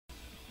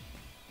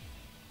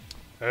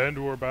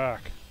And we're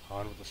back.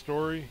 On with the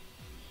story.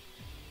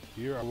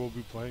 Here I will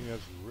be playing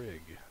as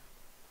Rig.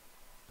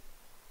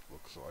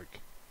 Looks like.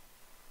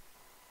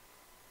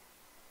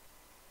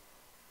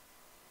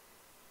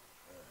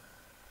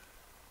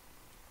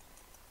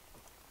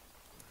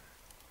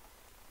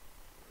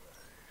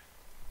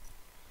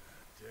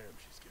 Damn,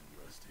 she's getting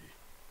rusty.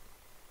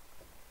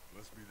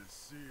 Must be the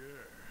sea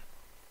air.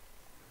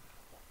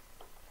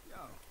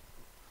 Yo,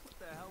 what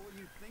the hell were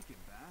you thinking,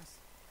 Bass?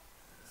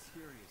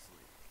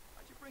 Seriously,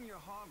 how'd you bring your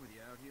hog with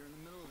you out here in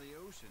the middle of the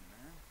ocean,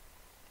 man?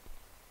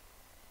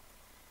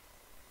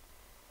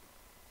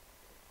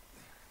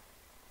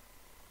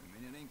 I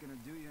mean, it ain't gonna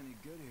do you any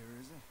good here,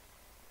 is it?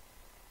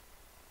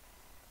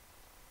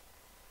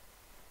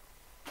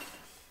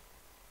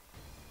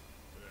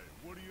 Hey,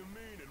 what do you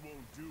mean it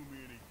won't do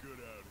me any good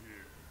out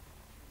here?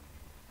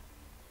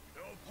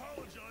 Now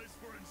apologize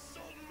for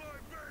insulting my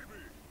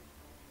baby!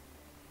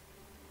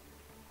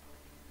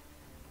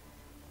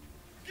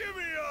 Give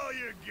me all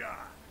you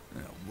got!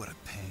 Oh, what a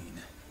pain.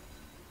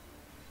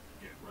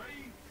 Get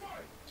ready,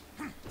 fight!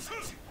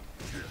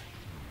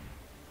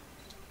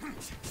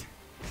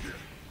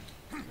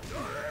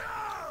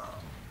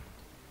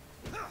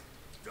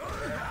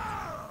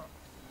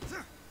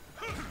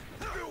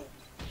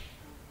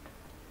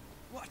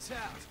 Watch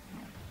out!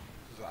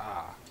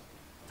 Ah.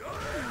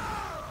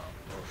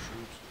 Oh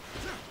shoot.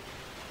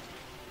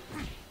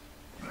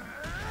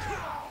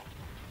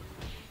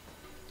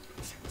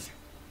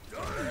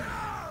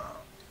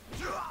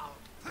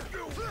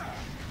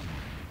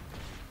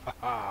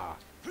 Haha.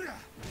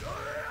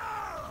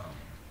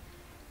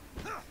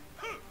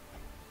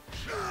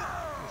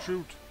 Oh,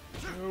 shoot.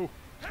 No.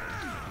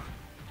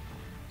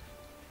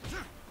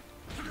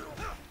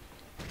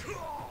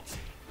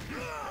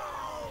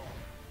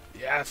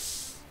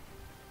 Yes.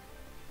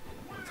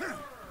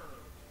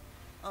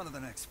 On to the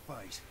next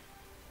fight.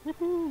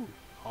 Woohoo.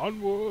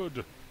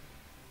 Onward.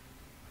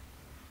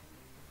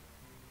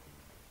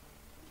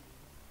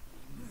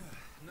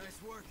 Nice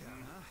workout,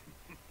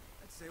 huh?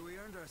 I'd say we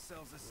earned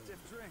ourselves a stiff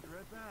drink,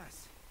 right,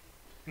 Bass?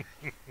 You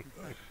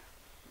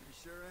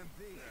sure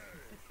MP.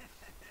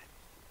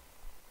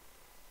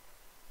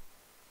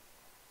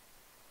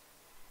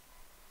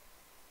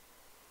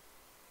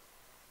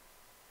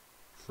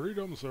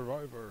 Freedom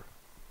Survivor.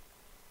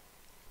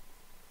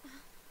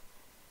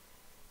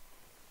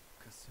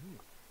 Kasumi.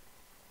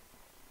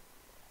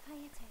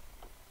 Hayate,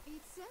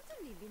 it's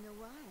certainly been a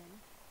while.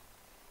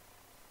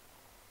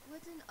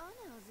 What an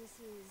honor this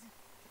is.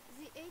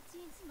 The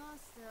 18th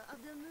master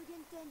of the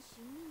Mugen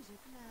Tenshi Ninja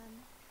clan.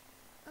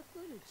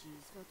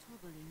 Apologies for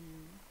troubling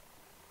you.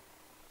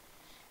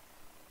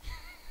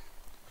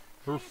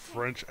 Her Hayate,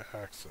 French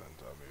accent,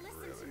 I mean,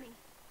 listen to really. me.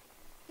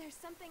 There's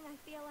something I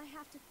feel I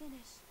have to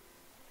finish.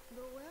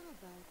 The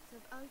whereabouts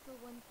of Alpha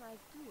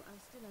 152 are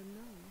still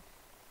unknown.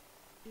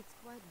 It's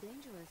quite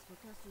dangerous for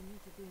Kasumi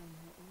to be on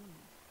her own.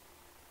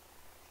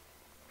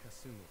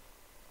 Kasumi,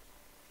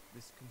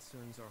 this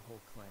concerns our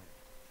whole clan.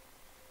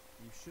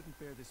 You shouldn't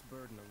bear this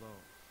burden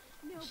alone.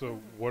 No, So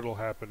brother. what'll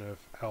happen if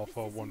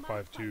Alpha This is my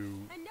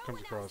 152 fight, and no comes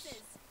one across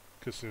else's.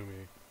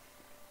 Kasumi?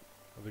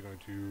 Are they going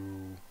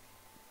to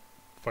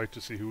fight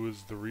to see who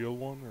is the real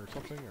one or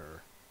something,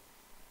 or?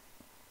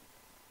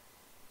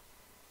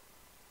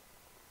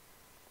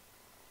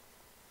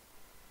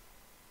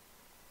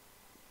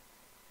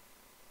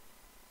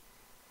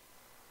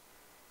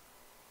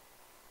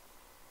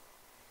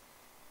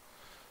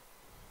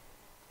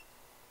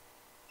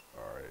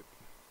 Alright.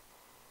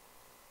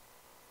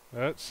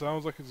 That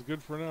sounds like it's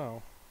good for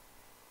now.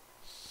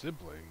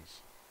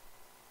 Siblings.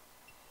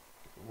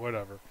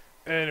 Whatever.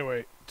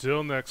 Anyway,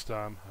 till next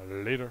time.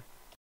 Later.